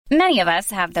Many of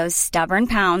us have those stubborn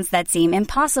pounds that seem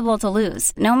impossible to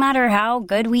lose, no matter how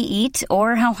good we eat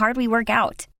or how hard we work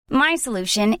out. My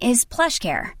solution is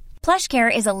PlushCare.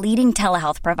 PlushCare is a leading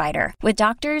telehealth provider with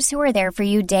doctors who are there for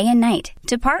you day and night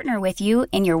to partner with you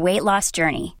in your weight loss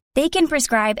journey. They can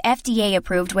prescribe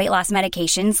FDA-approved weight loss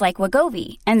medications like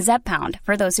Wegovy and Zepbound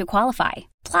for those who qualify.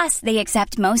 Plus, they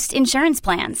accept most insurance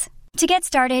plans. To get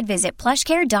started, visit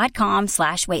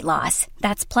plushcare.com/weightloss.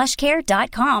 That's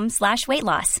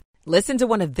plushcare.com/weightloss. Listen to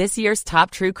one of this year's top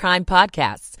true crime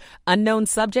podcasts. Unknown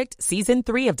Subject, Season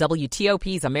 3 of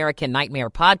WTOP's American Nightmare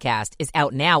podcast is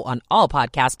out now on all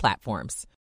podcast platforms.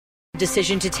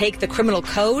 Decision to take the criminal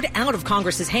code out of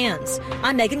Congress's hands.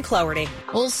 I'm Megan Cloherty.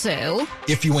 Also,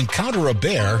 if you encounter a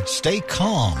bear, stay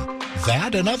calm.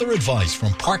 That and other advice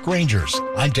from park rangers.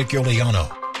 I'm Dick Iuliano.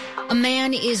 A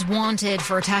man is wanted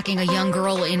for attacking a young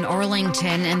girl in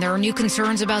Arlington, and there are new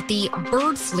concerns about the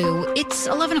bird flu. It's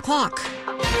 11 o'clock.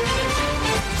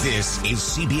 This is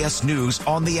CBS News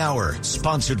on the Hour,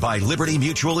 sponsored by Liberty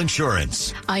Mutual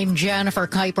Insurance. I'm Jennifer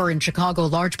Kuiper in Chicago.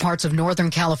 Large parts of Northern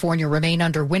California remain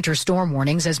under winter storm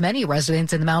warnings as many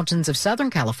residents in the mountains of Southern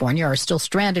California are still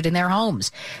stranded in their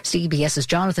homes. CBS's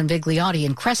Jonathan Vigliotti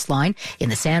in Crestline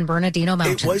in the San Bernardino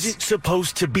Mountains. It wasn't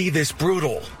supposed to be this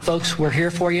brutal. Folks, we're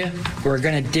here for you. We're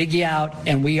going to dig you out,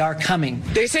 and we are coming.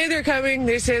 They say they're coming.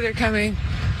 They say they're coming.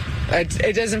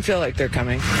 It doesn't feel like they're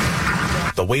coming.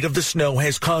 The weight of the snow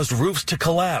has caused roofs to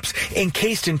collapse,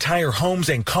 encased entire homes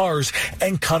and cars,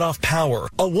 and cut off power.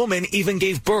 A woman even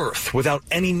gave birth without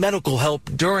any medical help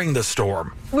during the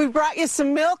storm. We brought you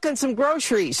some milk and some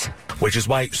groceries. Which is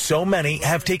why so many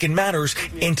have taken matters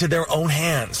into their own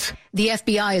hands. The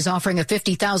FBI is offering a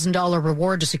 $50,000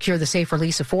 reward to secure the safe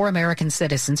release of 4 American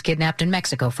citizens kidnapped in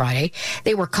Mexico Friday.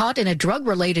 They were caught in a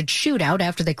drug-related shootout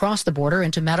after they crossed the border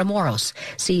into Matamoros.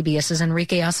 CBS's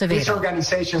Enrique Acevedo. These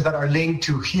organizations that are linked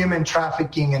to human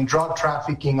trafficking and drug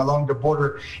trafficking along the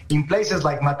border in places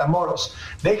like Matamoros,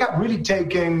 they have really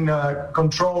taken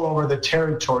control over the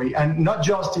territory, and not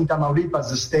just in Tamaulipas,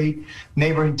 the state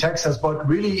neighboring Texas, but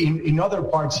really in other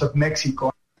parts of Mexico.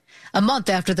 A month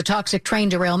after the toxic train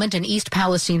derailment in East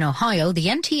Palestine, Ohio, the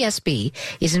NTSB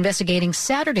is investigating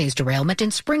Saturday's derailment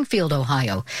in Springfield,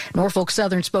 Ohio. Norfolk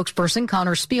Southern spokesperson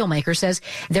Connor Spielmaker says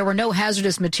there were no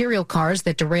hazardous material cars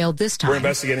that derailed this time. We're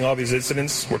investigating all these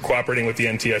incidents. We're cooperating with the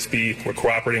NTSB. We're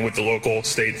cooperating with the local,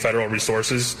 state, federal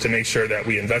resources to make sure that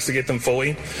we investigate them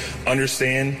fully,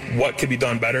 understand what could be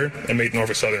done better, and make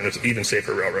Norfolk Southern an even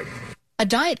safer railroad. A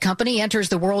diet company enters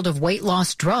the world of weight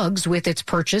loss drugs with its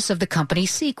purchase of the company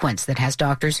Sequence that has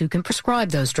doctors who can prescribe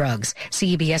those drugs.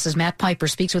 CBS's Matt Piper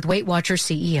speaks with Weight Watchers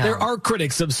CEO. There are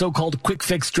critics of so-called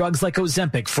quick-fix drugs like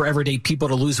Ozempic for everyday people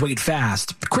to lose weight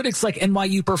fast. Critics like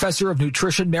NYU professor of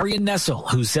nutrition Marion Nessel,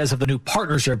 who says of the new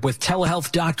partnership with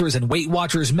telehealth doctors and Weight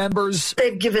Watchers members,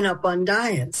 they've given up on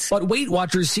diets. But Weight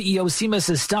Watchers CEO Seema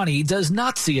Sistani does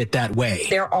not see it that way.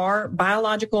 There are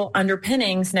biological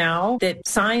underpinnings now that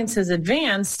science has advanced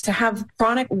to have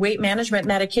chronic weight management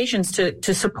medications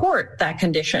to support that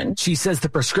condition. She says the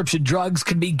prescription drugs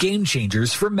can be game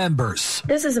changers for members.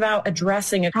 This is about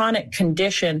addressing a chronic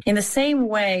condition in the same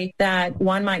way that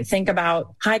one might think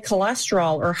about high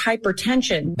cholesterol or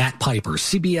hypertension. Matt Piper,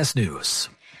 CBS News.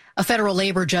 A federal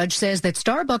labor judge says that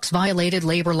Starbucks violated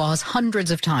labor laws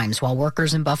hundreds of times while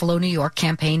workers in Buffalo, New York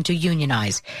campaigned to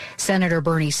unionize. Senator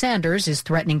Bernie Sanders is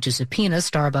threatening to subpoena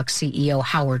Starbucks CEO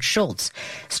Howard Schultz.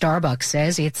 Starbucks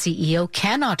says its CEO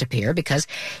cannot appear because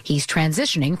he's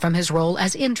transitioning from his role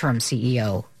as interim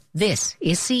CEO. This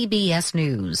is CBS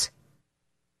News.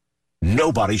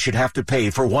 Nobody should have to pay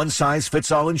for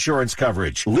one-size-fits-all insurance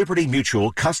coverage. Liberty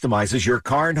Mutual customizes your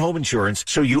car and home insurance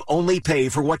so you only pay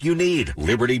for what you need.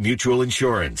 Liberty Mutual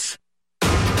Insurance. It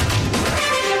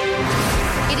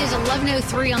is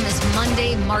 11:03 on this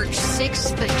Monday, March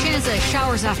 6th. The chance of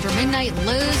showers after midnight,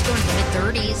 lows going to the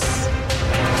mid-30s.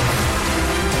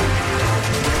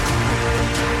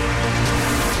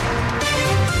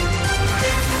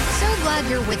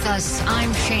 Glad you're with us.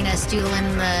 I'm Shayna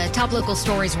Stuehlen. The top local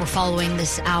stories we're following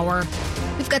this hour.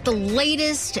 We've got the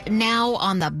latest now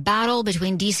on the battle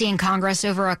between D.C. and Congress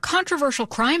over a controversial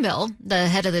crime bill. The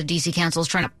head of the D.C. Council is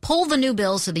trying to pull the new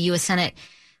bill so the U.S. Senate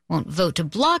won't vote to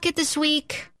block it this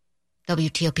week.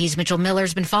 WTOP's Mitchell Miller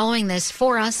has been following this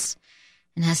for us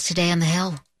and has today on the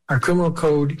Hill. Our criminal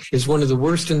code is one of the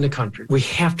worst in the country. We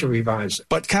have to revise it.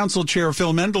 But Council Chair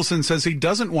Phil Mendelson says he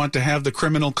doesn't want to have the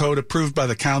criminal code approved by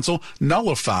the council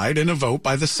nullified in a vote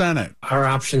by the Senate. Our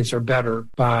options are better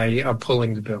by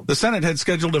pulling the bill. The Senate had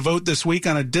scheduled a vote this week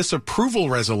on a disapproval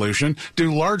resolution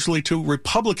due largely to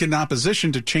Republican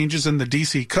opposition to changes in the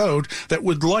D.C. code that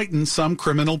would lighten some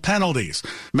criminal penalties.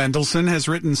 Mendelson has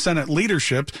written Senate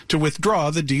leadership to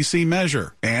withdraw the D.C.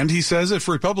 measure. And he says if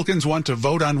Republicans want to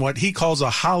vote on what he calls a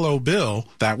hollow bill,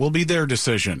 that will be their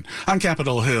decision. On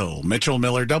Capitol Hill, Mitchell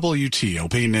Miller,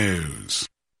 WTOP News.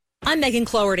 I'm Megan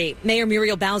Cloherty. Mayor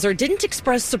Muriel Bowser didn't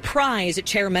express surprise at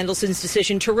Chair Mendelson's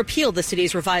decision to repeal the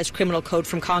city's revised criminal code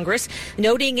from Congress,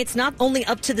 noting it's not only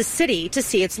up to the city to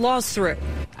see its laws through.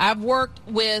 I've worked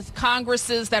with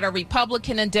Congresses that are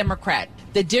Republican and Democrat.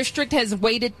 The district has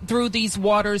waded through these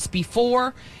waters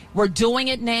before. We're doing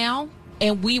it now,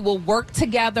 and we will work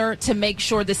together to make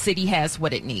sure the city has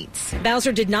what it needs.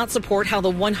 Bowser did not support how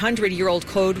the 100-year-old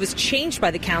code was changed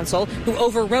by the council, who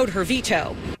overrode her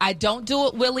veto. I don't do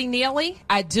it willy-nilly.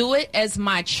 I do it as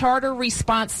my charter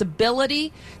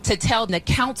responsibility to tell the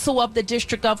Council of the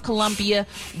District of Columbia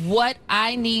what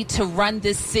I need to run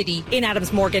this city. In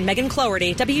Adams Morgan, Megan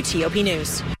Cloherty, WTOP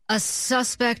News. A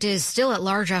suspect is still at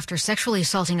large after sexually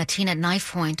assaulting a teen at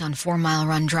knife point on 4 Mile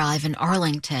Run Drive in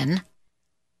Arlington.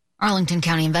 Arlington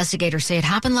County investigators say it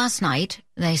happened last night.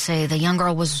 They say the young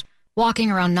girl was walking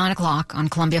around 9 o'clock on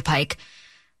Columbia Pike.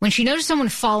 When she noticed someone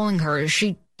following her,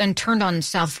 she then turned on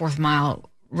South 4 Mile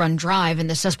Run Drive, and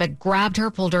the suspect grabbed her,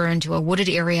 pulled her into a wooded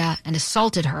area, and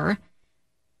assaulted her.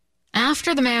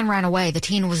 After the man ran away, the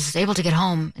teen was able to get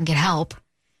home and get help.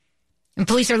 And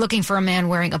police are looking for a man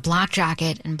wearing a black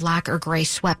jacket and black or gray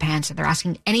sweatpants, and they're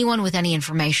asking anyone with any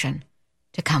information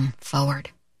to come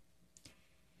forward.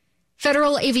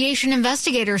 Federal aviation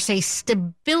investigators say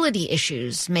stability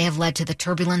issues may have led to the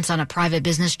turbulence on a private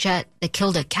business jet that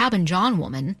killed a Cabin John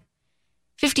woman.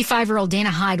 55-year-old Dana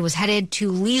Hyde was headed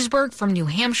to Leesburg from New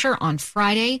Hampshire on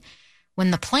Friday when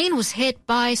the plane was hit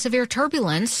by severe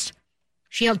turbulence.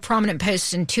 She held prominent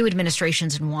posts in 2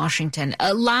 administrations in Washington.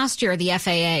 Last year, the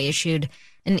FAA issued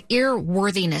an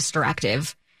airworthiness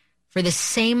directive for the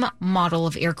same model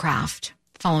of aircraft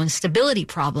following stability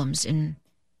problems in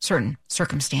certain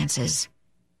circumstances.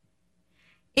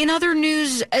 In other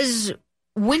news, as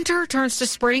winter turns to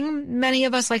spring, many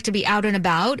of us like to be out and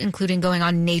about, including going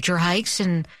on nature hikes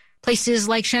in places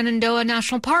like Shenandoah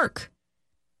National Park.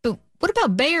 But what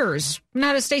about bears and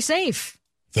how to stay safe?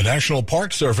 The National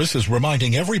Park Service is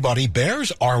reminding everybody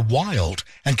bears are wild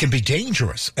and can be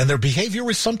dangerous, and their behavior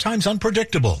is sometimes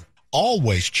unpredictable.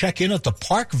 Always check in at the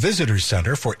Park Visitor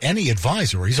Center for any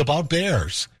advisories about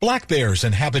bears. Black bears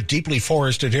inhabit deeply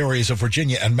forested areas of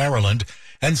Virginia and Maryland,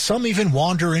 and some even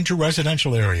wander into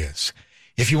residential areas.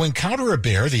 If you encounter a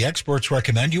bear, the experts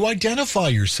recommend you identify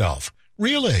yourself.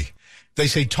 Really. They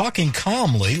say talking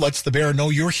calmly lets the bear know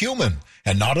you're human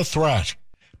and not a threat.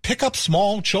 Pick up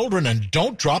small children and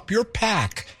don't drop your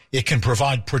pack. It can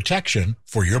provide protection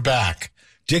for your back.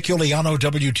 Dick Iuliano,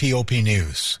 WTOP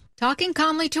News. Talking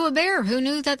calmly to a bear. Who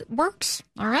knew that works?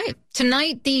 All right.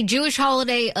 Tonight, the Jewish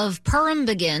holiday of Purim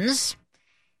begins.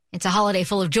 It's a holiday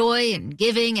full of joy and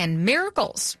giving and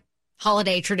miracles.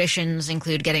 Holiday traditions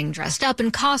include getting dressed up in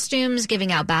costumes,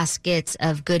 giving out baskets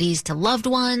of goodies to loved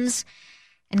ones,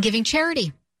 and giving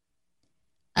charity.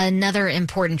 Another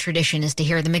important tradition is to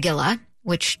hear the Megillah,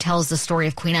 which tells the story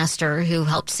of Queen Esther, who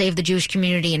helped save the Jewish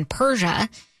community in Persia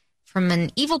from an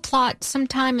evil plot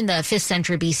sometime in the 5th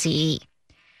century BCE.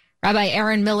 Rabbi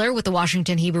Aaron Miller with the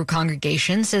Washington Hebrew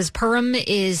Congregation says Purim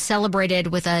is celebrated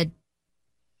with a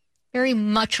very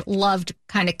much loved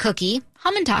kind of cookie,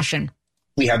 Hamantaschen.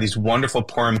 We have these wonderful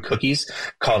Purim cookies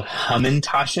called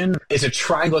Hamantaschen. It's a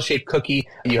triangle-shaped cookie.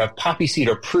 You have poppy seed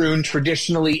or prune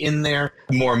traditionally in there.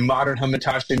 More modern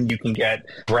Hamantaschen, you can get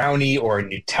brownie or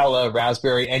Nutella,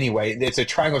 raspberry. Anyway, it's a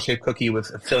triangle-shaped cookie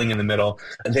with a filling in the middle.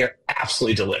 They're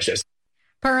absolutely delicious.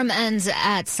 Purim ends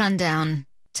at sundown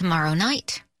tomorrow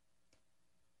night.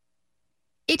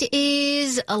 It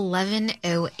is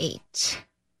 11:08.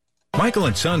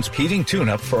 Michael & Son's heating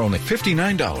tune-up for only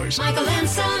 $59. Michael &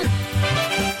 Son.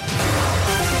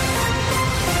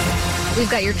 We've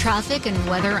got your traffic and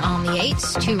weather on the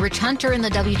 8s to Rich Hunter in the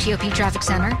WTOP Traffic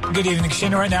Center. Good evening,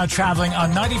 Shana. Right now, traveling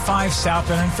on 95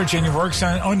 southbound in Virginia. Works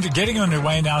getting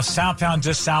underway now, southbound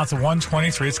just south of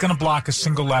 123. It's going to block a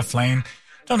single left lane.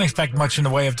 Don't expect much in the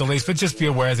way of delays, but just be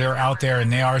aware they're out there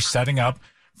and they are setting up.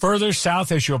 Further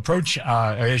south as you approach,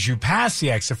 as you pass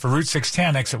the exit for Route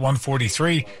 610, exit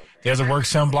 143, the other work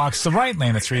zone blocks the right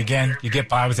lane of 3. Again, you get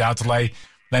by without delay.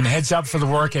 Then heads up for the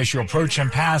work as you approach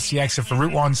and pass the exit for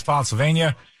Route 1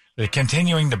 Spotsylvania.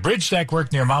 Continuing the bridge deck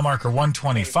work near mile marker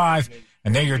 125,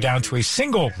 and there you're down to a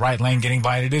single right lane getting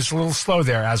by, and it is a little slow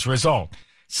there as a result.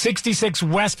 66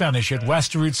 westbound as you head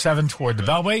west of Route 7 toward the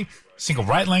Beltway. Single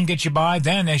right lane gets you by.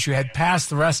 Then as you head past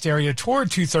the rest area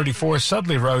toward 234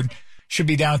 Sudley Road, should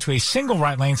be down to a single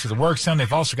right lane through the work zone.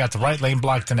 They've also got the right lane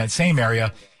blocked in that same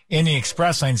area in the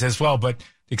express lanes as well, but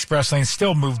the express lanes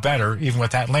still move better even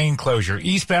with that lane closure.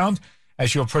 Eastbound,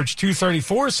 as you approach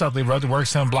 234 Sudley Road, the work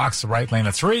zone blocks the right lane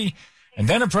at 3. And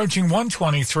then approaching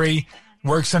 123,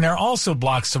 work zone there also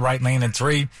blocks the right lane at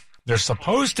 3. They're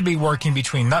supposed to be working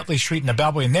between Nutley Street and the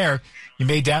Beltway, and there you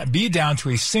may be down to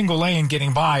a single lane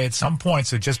getting by at some point,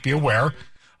 so just be aware.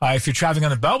 If you're traveling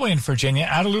on the Beltway in Virginia,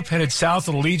 out of loop headed south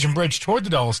of the Legion Bridge toward the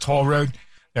Dulles Toll Road,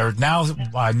 they're now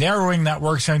narrowing that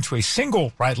work zone to a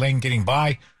single right lane getting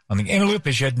by. On the inner loop,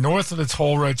 as you head north of the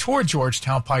toll road toward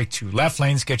Georgetown Pike, 2 left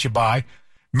lanes get you by.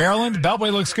 Maryland,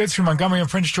 Beltway looks good through Montgomery and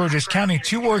Prince George's County.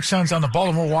 2 work zones on the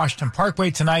Baltimore-Washington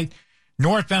Parkway tonight.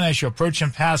 Northbound, as you approach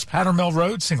and pass Powder Mill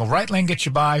Road, single right lane gets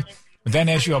you by. And then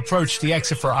as you approach the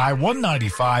exit for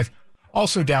I-195,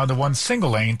 also down to 1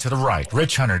 single lane to the right.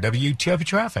 Rich Hunter, WTOP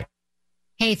Traffic.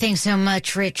 Hey, thanks so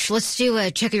much, Rich. Let's do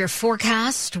a check of your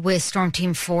forecast with Storm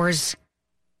Team 4's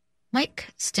Mike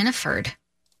Stiniford.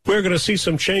 We're going to see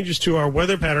some changes to our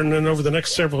weather pattern, and over the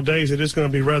next several days, it is going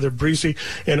to be rather breezy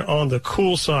and on the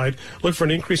cool side. Look for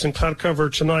an increase in cloud cover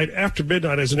tonight. After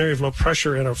midnight, as an area of low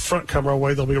pressure and a front come our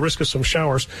way, there'll be a risk of some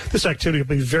showers. This activity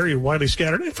will be very widely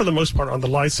scattered, and for the most part on the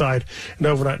light side, and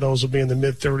overnight lows will be in the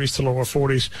mid-30s to lower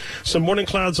 40s. Some morning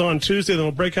clouds on Tuesday, then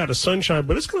we'll break out to sunshine,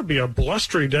 but it's going to be a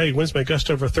blustery day. Winds may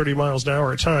gust over 30 miles an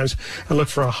hour at times, and look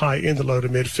for a high in the low to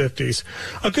mid-50s.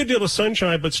 A good deal of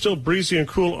sunshine, but still breezy and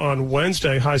cool on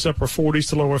Wednesday. Highs upper 40s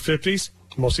to lower 50s.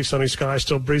 Mostly sunny skies,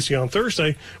 still breezy on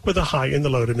Thursday with a high in the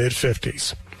low to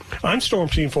mid-50s. I'm Storm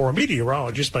Team 4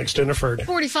 meteorologist Mike Stiniford.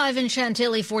 45 in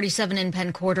Chantilly, 47 in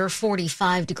Penn Quarter,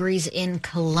 45 degrees in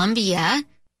Columbia.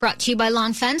 Brought to you by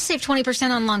Long Fence. Save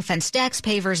 20% on Long Fence decks,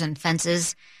 pavers, and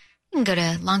fences. You can go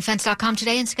to longfence.com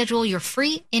today and schedule your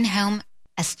free in-home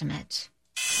estimate.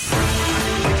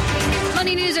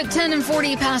 Money news at 10 and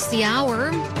 40 past the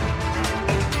hour.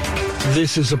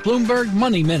 This is a Bloomberg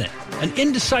Money Minute. An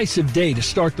indecisive day to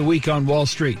start the week on Wall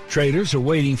Street. Traders are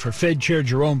waiting for Fed Chair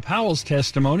Jerome Powell's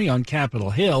testimony on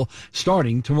Capitol Hill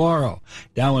starting tomorrow.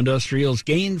 Dow Industrials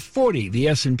gained 40. The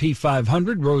S&P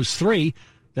 500 rose 3.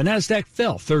 The Nasdaq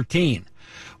fell 13.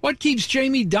 What keeps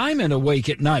Jamie Dimon awake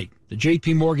at night? The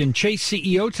J.P. Morgan Chase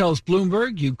CEO tells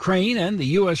Bloomberg Ukraine and the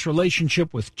U.S.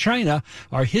 relationship with China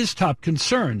are his top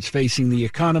concerns facing the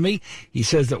economy. He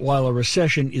says that while a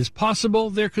recession is possible,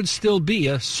 there could still be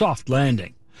a soft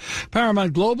landing.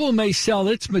 Paramount Global may sell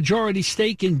its majority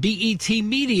stake in BET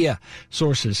Media.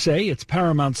 Sources say it's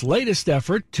Paramount's latest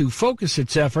effort to focus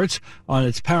its efforts on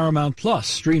its Paramount Plus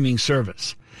streaming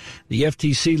service. The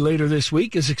FTC later this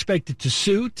week is expected to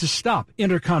sue to stop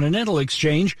Intercontinental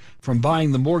Exchange from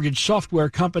buying the mortgage software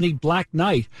company Black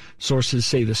Knight. Sources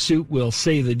say the suit will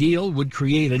say the deal would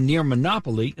create a near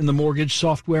monopoly in the mortgage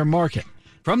software market.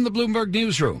 From the Bloomberg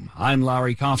Newsroom, I'm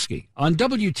Larry Kofsky on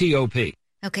WTOP.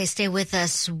 Okay, stay with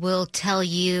us. We'll tell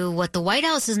you what the White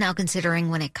House is now considering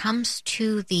when it comes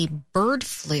to the bird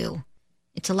flu.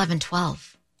 It's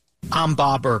 11:12. I'm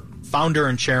Bob Burke, founder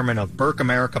and chairman of Burke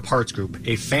America Parts Group,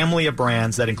 a family of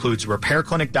brands that includes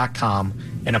RepairClinic.com,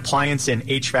 an appliance and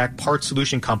HVAC parts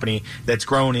solution company that's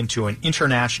grown into an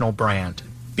international brand.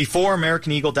 Before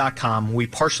AmericanEagle.com, we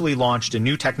partially launched a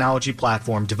new technology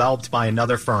platform developed by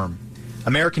another firm.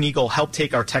 American Eagle helped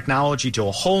take our technology to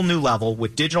a whole new level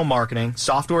with digital marketing,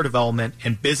 software development,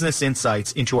 and business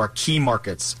insights into our key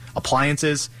markets,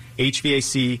 appliances,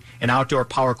 HVAC, and outdoor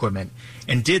power equipment,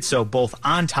 and did so both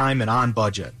on time and on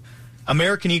budget.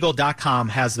 AmericanEagle.com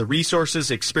has the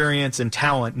resources, experience, and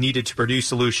talent needed to produce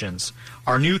solutions.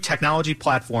 Our new technology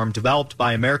platform, developed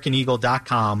by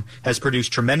AmericanEagle.com, has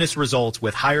produced tremendous results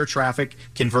with higher traffic,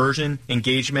 conversion,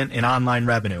 engagement, and online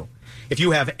revenue. If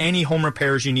you have any home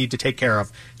repairs you need to take care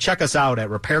of, check us out at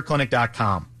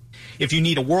RepairClinic.com. If you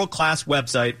need a world-class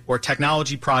website or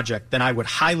technology project, then I would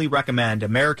highly recommend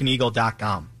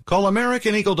AmericanEagle.com. Call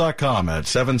AmericanEagle.com at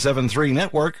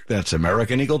 773-NETWORK. That's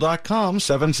AmericanEagle.com,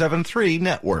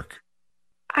 773-NETWORK.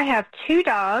 I have 2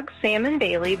 dogs, Sam and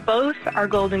Bailey. Both are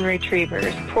golden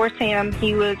retrievers. Poor Sam,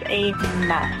 he was a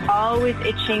mess. Always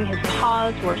itching. His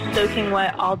paws were soaking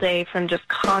wet all day from just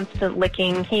constant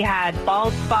licking. He had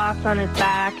bald spots on his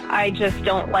back. I just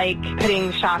don't like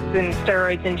putting shots and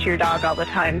steroids into your dog all the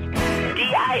time.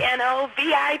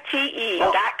 DINOVITE.com.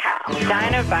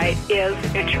 Dynovite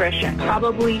is nutrition.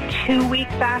 Probably 2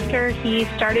 weeks after he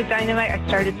started Dynovite, I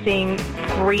started seeing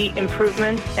great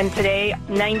improvements. And today,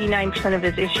 99% of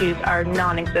his issues are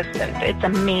non-existent. It's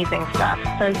amazing stuff.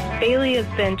 Since Bailey has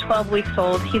been 12 weeks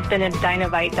old, he's been a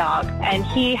Dynovite dog. And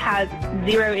he has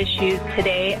 0 issues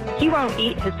today. He won't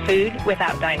eat his food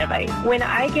without Dynovite. When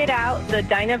I get out the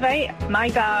Dynovite, my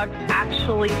dogs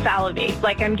actually salivate,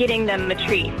 like I'm getting them a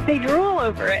treat. They drool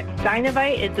over it.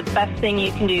 Dynovite is the best thing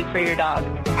you can do for your dog.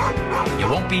 You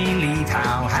won't believe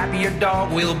how happy your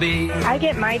dog will be. I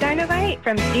get my Dynovite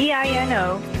from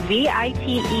DINOVITE.com.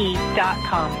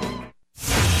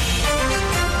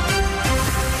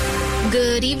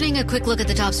 Good evening. A quick look at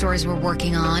the top stories we're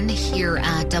working on here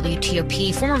at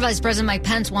WTOP. Former Vice President Mike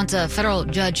Pence wants a federal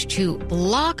judge to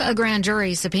block a grand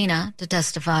jury subpoena to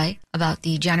testify about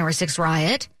the January 6th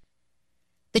riot.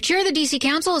 The chair of the D.C.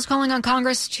 Council is calling on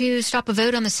Congress to stop a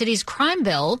vote on the city's crime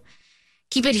bill.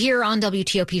 Keep it here on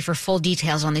WTOP for full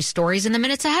details on these stories in the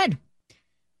minutes ahead.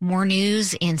 More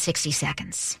news in 60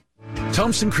 seconds.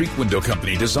 Thompson Creek Window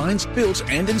Company designs, builds,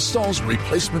 and installs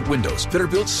replacement windows that are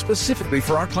built specifically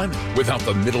for our climate without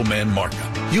the middleman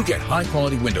markup. You get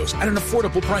high-quality windows at an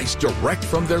affordable price direct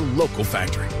from their local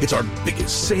factory. It's our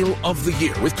biggest sale of the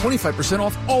year with 25%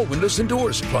 off all windows and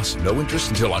doors, plus no interest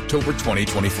until October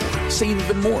 2024. Save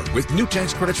even more with new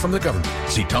tax credits from the government.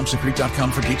 See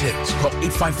ThompsonCreek.com for details. Call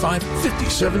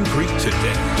 855-57-CREEK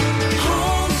today.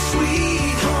 Home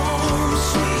sweet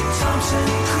Thompson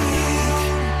Creek.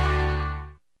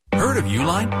 Heard of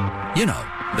Uline? You know,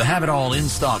 the have it all in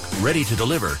stock, ready to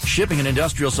deliver shipping and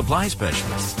industrial supply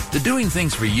specialists. The doing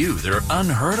things for you that are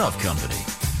unheard of company.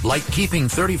 Like keeping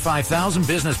 35,000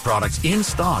 business products in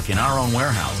stock in our own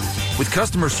warehouses with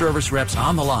customer service reps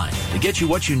on the line to get you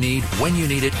what you need when you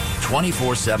need it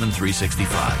 24/7,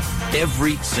 365.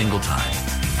 Every single time.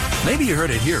 Maybe you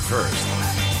heard it here first.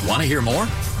 Want to hear more?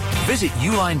 Visit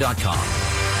uline.com.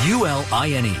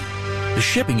 ULINE. The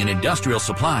shipping and industrial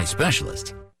supply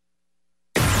specialist.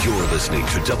 You're listening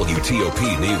to WTOP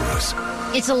News.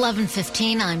 It's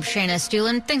 11:15. I'm Shayna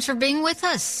Estulin. Thanks for being with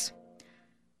us.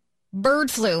 Bird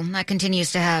flu, that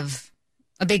continues to have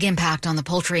a big impact on the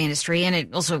poultry industry, and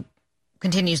it also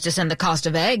continues to send the cost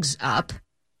of eggs up.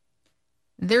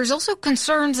 There's also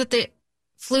concerns that the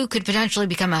flu could potentially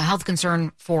become a health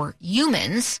concern for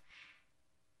humans.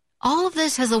 All of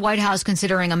this has the White House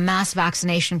considering a mass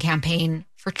vaccination campaign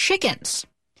for chickens.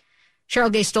 Cheryl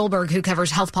Gay Stolberg, who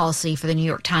covers health policy for the New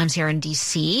York Times here in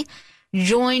D.C.,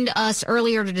 joined us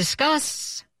earlier to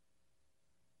discuss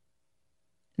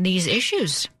these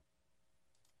issues.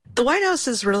 The White House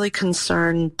is really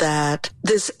concerned that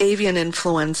this avian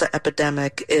influenza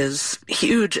epidemic is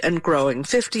huge and growing.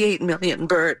 58 million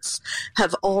birds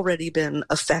have already been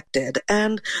affected.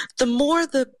 And the more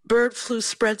the bird flu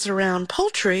spreads around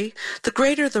poultry, the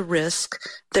greater the risk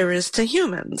there is to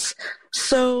humans.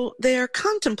 So they are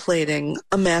contemplating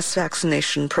a mass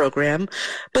vaccination program,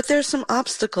 but there's some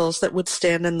obstacles that would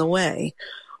stand in the way.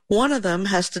 One of them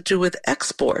has to do with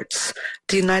exports.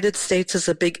 The United States is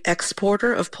a big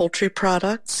exporter of poultry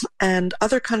products, and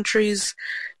other countries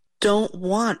don't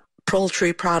want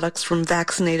poultry products from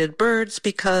vaccinated birds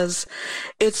because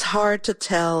it's hard to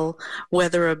tell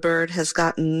whether a bird has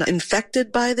gotten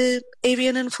infected by the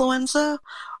avian influenza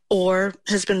or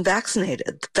has been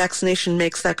vaccinated. Vaccination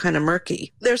makes that kind of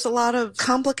murky. There's a lot of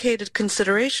complicated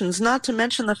considerations, not to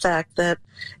mention the fact that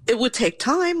it would take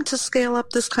time to scale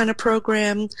up this kind of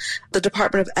program. The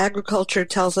Department of Agriculture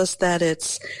tells us that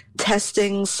it's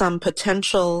testing some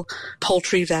potential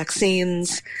poultry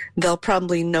vaccines. They'll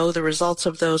probably know the results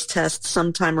of those tests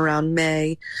sometime around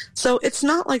May. So it's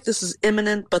not like this is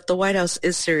imminent, but the White House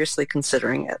is seriously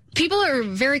considering it. People are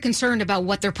very concerned about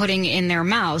what they're putting in their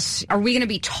mouths. Are we going to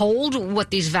be told what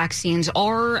these vaccines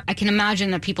are? I can imagine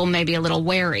that people may be a little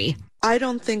wary. I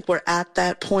don't think we're at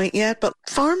that point yet, but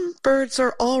farm birds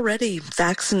are already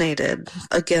vaccinated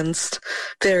against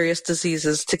various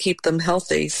diseases to keep them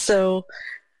healthy. So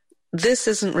this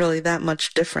isn't really that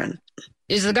much different.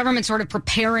 Is the government sort of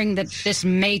preparing that this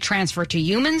may transfer to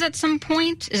humans at some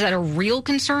point? Is that a real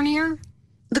concern here?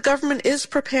 The government is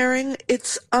preparing.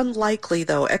 It's unlikely,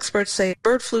 though. Experts say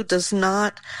bird flu does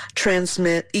not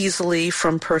transmit easily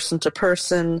from person to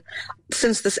person.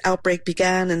 Since this outbreak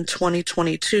began in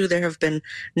 2022, there have been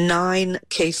 9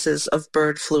 cases of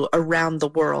bird flu around the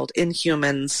world in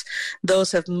humans.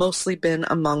 Those have mostly been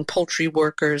among poultry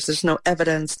workers. There's no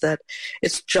evidence that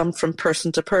it's jumped from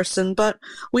person to person, but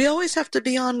we always have to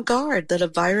be on guard that a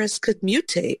virus could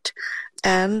mutate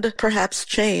and perhaps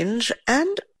change,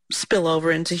 and spill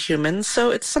over into humans.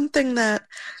 So it's something that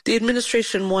the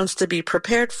administration wants to be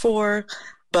prepared for,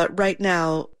 but right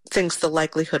now thinks the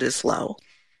likelihood is low.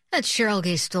 That's Cheryl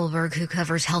Gay Stolberg, who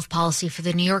covers health policy for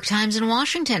the New York Times in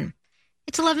Washington.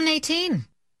 It's 11:18.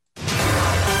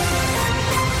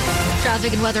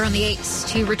 Traffic and weather on the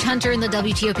 8s to Rich Hunter in the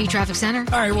WTOP Traffic Center.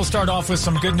 All right, we'll start off with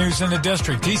some good news in the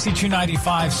district. DC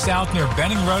 295 south near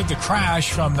Benning Road. The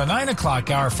crash from the 9 o'clock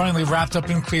hour finally wrapped up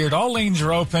and cleared. All lanes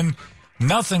are open.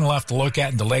 Nothing left to look at,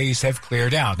 and delays have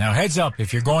cleared out. Now, heads up,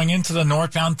 if you're going into the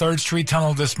northbound 3rd Street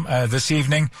tunnel this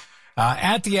evening,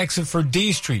 at the exit for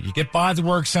D Street, you get by the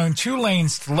work zone, 2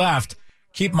 lanes to the left.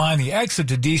 Keep in mind the exit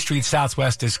to D Street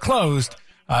Southwest is closed.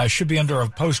 Should be under a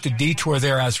posted detour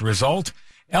there as a result.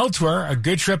 Elsewhere, a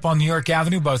good trip on New York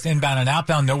Avenue, both inbound and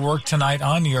outbound. No work tonight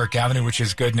on New York Avenue, which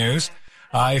is good news.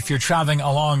 If you're traveling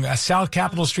along South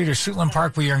Capitol Street or Suitland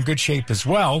Parkway, you're in good shape as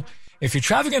well. If you're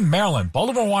traveling in Maryland,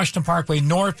 Baltimore-Washington Parkway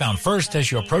northbound, first as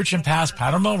you approach and pass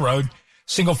Powder Mill Road,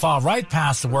 single file right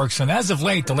past the work zone. As of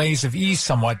late, delays have eased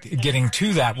somewhat getting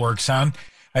to that work zone.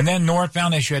 And then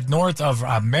northbound as you head north of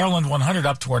Maryland 100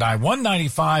 up toward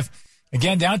I-195.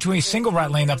 Again, down to a single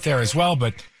right lane up there as well,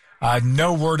 but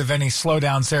no word of any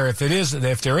slowdowns there. If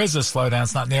there is a slowdown,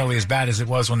 it's not nearly as bad as it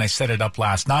was when they set it up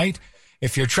last night.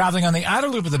 If you're traveling on the outer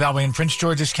loop of the Beltway in Prince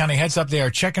George's County, heads up there,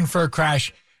 checking for a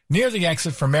crash near the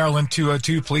exit for Maryland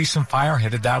 202. Police and fire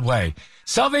headed that way.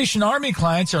 Salvation Army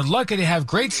clients are lucky to have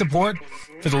great support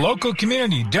for the local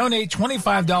community. Donate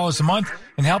 $25 a month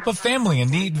and help a family in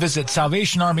need. Visit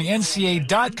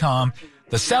SalvationArmyNCA.com.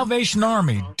 The Salvation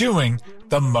Army doing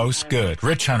the most good.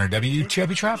 Rich Hunter,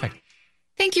 WTOP Traffic.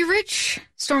 Thank you, Rich.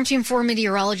 Storm Team 4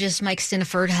 meteorologist Mike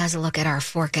Stiniford has a look at our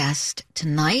forecast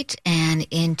tonight and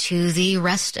into the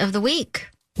rest of the week.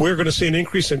 We're going to see an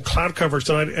increase in cloud cover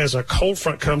tonight as a cold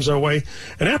front comes our way.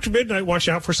 And after midnight, watch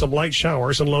out for some light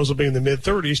showers, and lows will be in the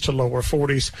mid-30s to lower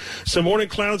 40s. Some morning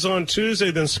clouds on Tuesday,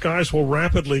 then skies will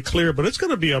rapidly clear. But it's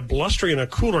going to be a blustery and a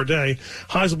cooler day.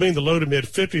 Highs will be in the low to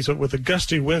mid-50s, but with the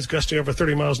gusty winds gusting over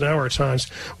 30 miles an hour at times,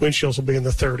 wind chills will be in the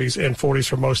 30s and 40s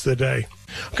for most of the day.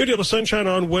 A good deal of sunshine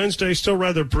on Wednesday, still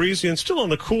rather breezy and still on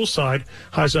the cool side.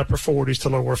 Highs upper 40s to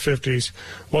lower 50s.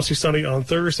 Mostly sunny on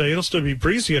Thursday. It'll still be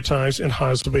breezy at times, and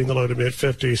highs will be in the low to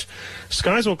mid-50s.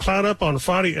 Skies will cloud up on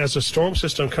Friday as a storm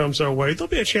system comes our way. There'll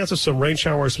be a chance of some rain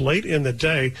showers late in the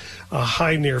day, a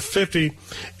high near 50.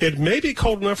 It may be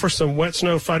cold enough for some wet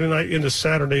snow Friday night into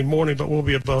Saturday morning, but will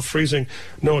be above freezing,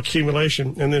 no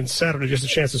accumulation. And then Saturday, just a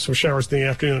chance of some showers in the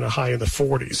afternoon and a high in the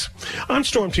 40s. I'm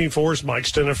Storm Team 4's Mike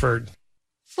Stiniford.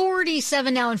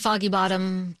 47 now in Foggy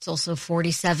Bottom. It's also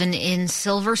 47 in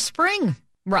Silver Spring.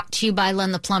 Brought to you by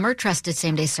Len the Plumber, trusted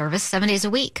same-day service 7 days a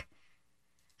week.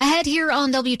 Ahead here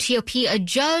on WTOP, a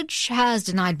judge has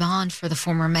denied bond for the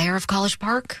former mayor of College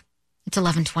Park. It's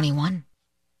 11:21.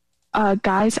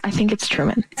 Guys, I think it's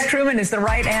Truman. Truman is the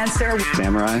right answer.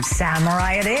 Samurai.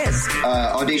 Samurai it is.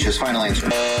 Audacious, final answer.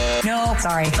 No,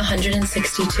 sorry.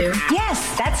 162.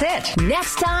 Yes, that's it.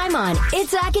 Next time on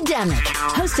It's Academic,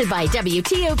 hosted by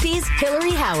WTOP's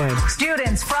Hillary Howard.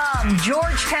 Students from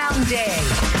Georgetown Day,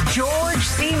 George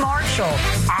C. Marshall,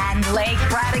 and Lake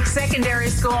Braddock Secondary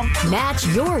School. Match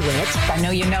your wit. I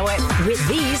know you know it. With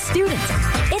these students.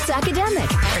 It's Academic.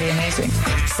 Pretty amazing.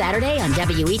 Saturday on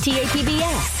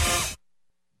WETA-PBS.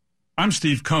 I'm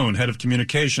Steve Cohn, head of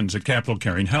communications at Capital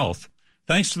Caring Health.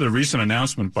 Thanks to the recent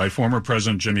announcement by former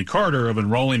President Jimmy Carter of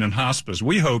enrolling in hospice,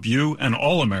 we hope you and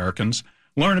all Americans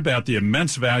learn about the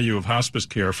immense value of hospice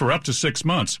care for up to 6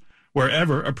 months,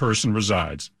 wherever a person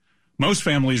resides. Most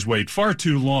families wait far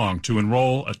too long to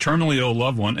enroll a terminally ill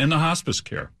loved one into hospice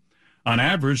care. On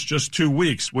average, just 2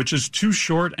 weeks, which is too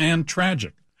short and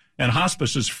tragic. And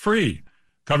hospice is free,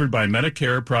 covered by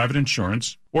Medicare, private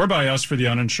insurance, or by us for the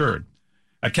uninsured.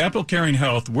 At Capital Caring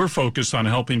Health, we're focused on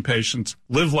helping patients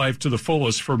live life to the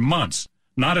fullest for months,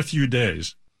 not a few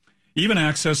days. Even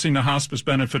accessing the hospice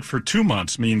benefit for 2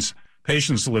 months means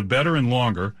patients live better and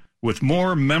longer with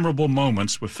more memorable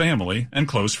moments with family and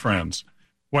close friends.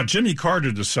 What Jimmy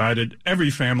Carter decided every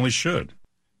family should.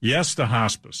 Yes to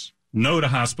hospice. No to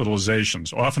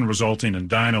hospitalizations, often resulting in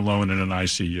dying alone in an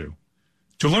ICU.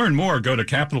 To learn more, go to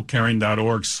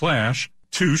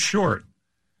capitalcaring.org/too-short.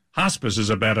 Hospice is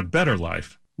about a better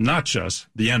life, not just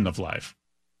the end of life.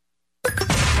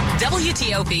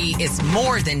 WTOP is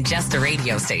more than just a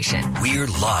radio station. We're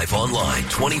live online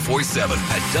 24/7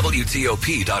 at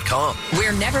WTOP.com.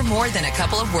 We're never more than a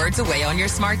couple of words away on your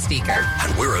smart speaker.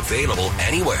 And we're available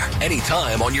anywhere,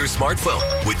 anytime on your smartphone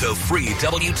with the free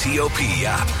WTOP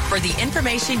app. For the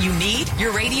information you need,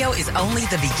 your radio is only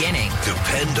the beginning.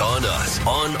 Depend on us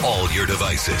on all your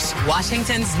devices.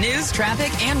 Washington's news,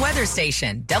 traffic, and weather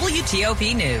station,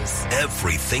 WTOP News.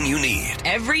 Everything you need.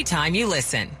 Every time you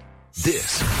listen.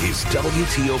 This is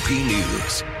WTOP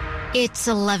News. It's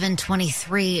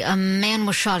 11:23. A man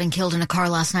was shot and killed in a car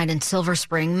last night in Silver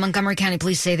Spring. Montgomery County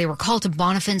Police say they were called to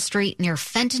Bonifant Street near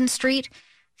Fenton Street.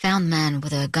 Found the man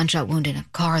with a gunshot wound in a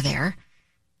car there.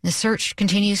 The search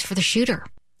continues for the shooter.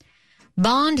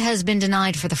 Bond has been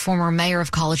denied for the former mayor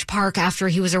of College Park after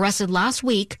he was arrested last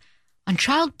week on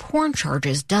child porn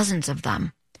charges, dozens of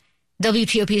them.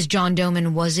 WTOP's John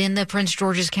Doman was in the Prince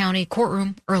George's County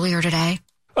courtroom earlier today.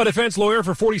 A defense lawyer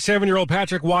for 47-year-old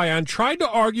Patrick Wyon tried to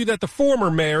argue that the former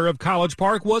mayor of College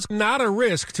Park was not a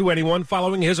risk to anyone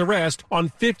following his arrest on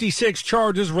 56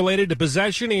 charges related to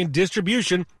possession and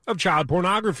distribution of child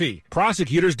pornography.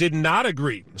 Prosecutors did not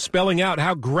agree, spelling out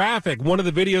how graphic one of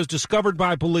the videos discovered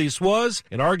by police was,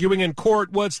 and arguing in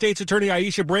court what State's Attorney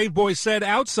Aisha Braveboy said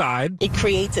outside. It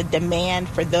creates a demand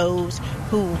for those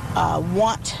who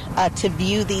want to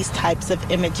view these types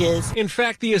of images. In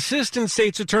fact, the assistant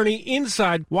state's attorney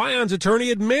inside Wyon's attorney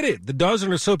admitted the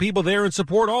dozen or so people there in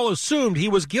support all assumed he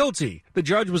was guilty. The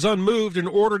judge was unmoved and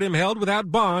ordered him held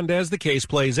without bond as the case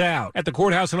plays out. At the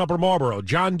courthouse in Upper Marlboro,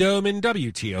 John Doman,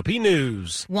 WTOP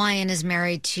News. Wyon is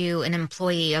married to an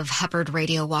employee of Hubbard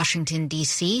Radio Washington,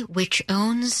 D.C., which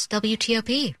owns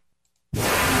WTOP.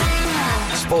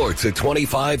 Sports at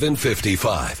 25 and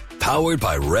 55. Powered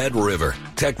by Red River.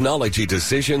 Technology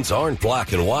decisions aren't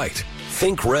black and white.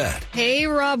 Think red. Hey,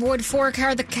 Rob Woodfork, how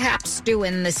are the Caps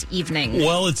doing this evening?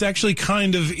 Well, it's actually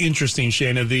kind of interesting,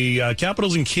 Shayna. The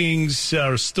Capitals and Kings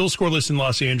are still scoreless in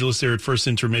Los Angeles. They're at first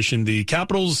intermission. The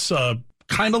Capitals,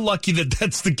 kind of lucky that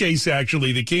that's the case,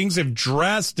 actually. The Kings have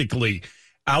drastically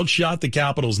outshot the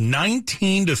Capitals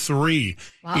 19-3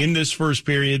 in this first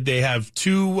period. They have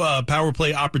two power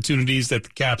play opportunities that the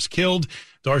Caps killed.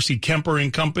 Darcy Kemper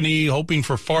and company hoping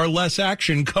for far less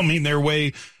action coming their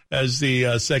way as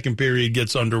the second period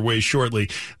gets underway shortly.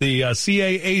 The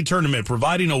CAA tournament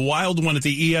providing a wild one at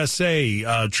the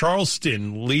ESA.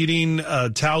 Charleston leading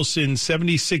Towson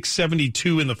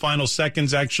 76-72 in the final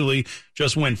seconds. Actually,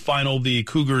 just went final. The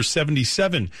Cougars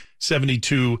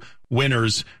 77-72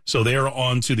 winners. So they're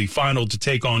on to the final to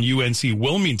take on UNC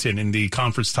Wilmington in the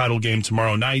conference title game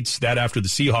tomorrow night. That after the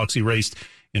Seahawks erased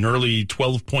an early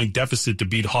 12-point deficit to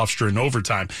beat Hofstra in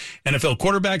overtime. NFL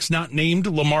quarterbacks not named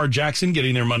Lamar Jackson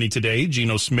getting their money today.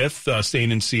 Geno Smith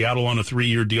staying in Seattle on a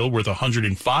 3-year deal worth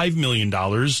 $105 million.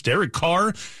 Derek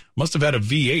Carr must have had a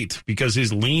V8 because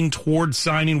his lean toward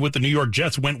signing with the New York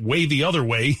Jets went way the other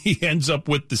way. He ends up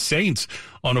with the Saints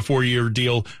on a 4-year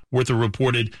deal worth a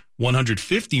reported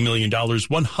 $150 million,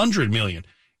 $100 million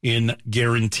in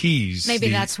guarantees. Maybe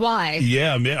that's why.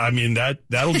 Yeah, I mean,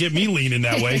 that'll get me leaning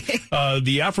that way.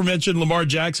 The aforementioned Lamar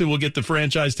Jackson will get the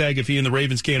franchise tag if he and the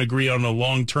Ravens can't agree on a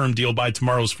long-term deal by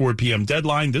tomorrow's 4 p.m.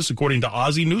 deadline. This, according to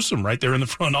Ozzie Newsome, right there in the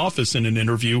front office in an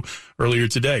interview earlier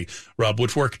today. Rob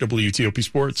Woodfork, WTOP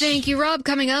Sports. Thank you, Rob.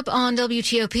 Coming up on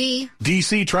WTOP.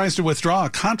 D.C. tries to withdraw a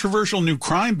controversial new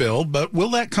crime bill, but will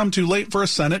that come too late for a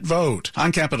Senate vote?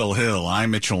 On Capitol Hill,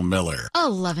 I'm Mitchell Miller.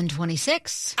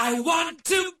 11:26. I want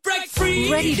to break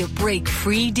free. Ready to break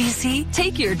free, DC?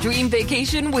 Take your dream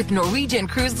vacation with Norwegian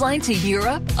Cruise Line to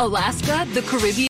Europe, Alaska, the Caribbean.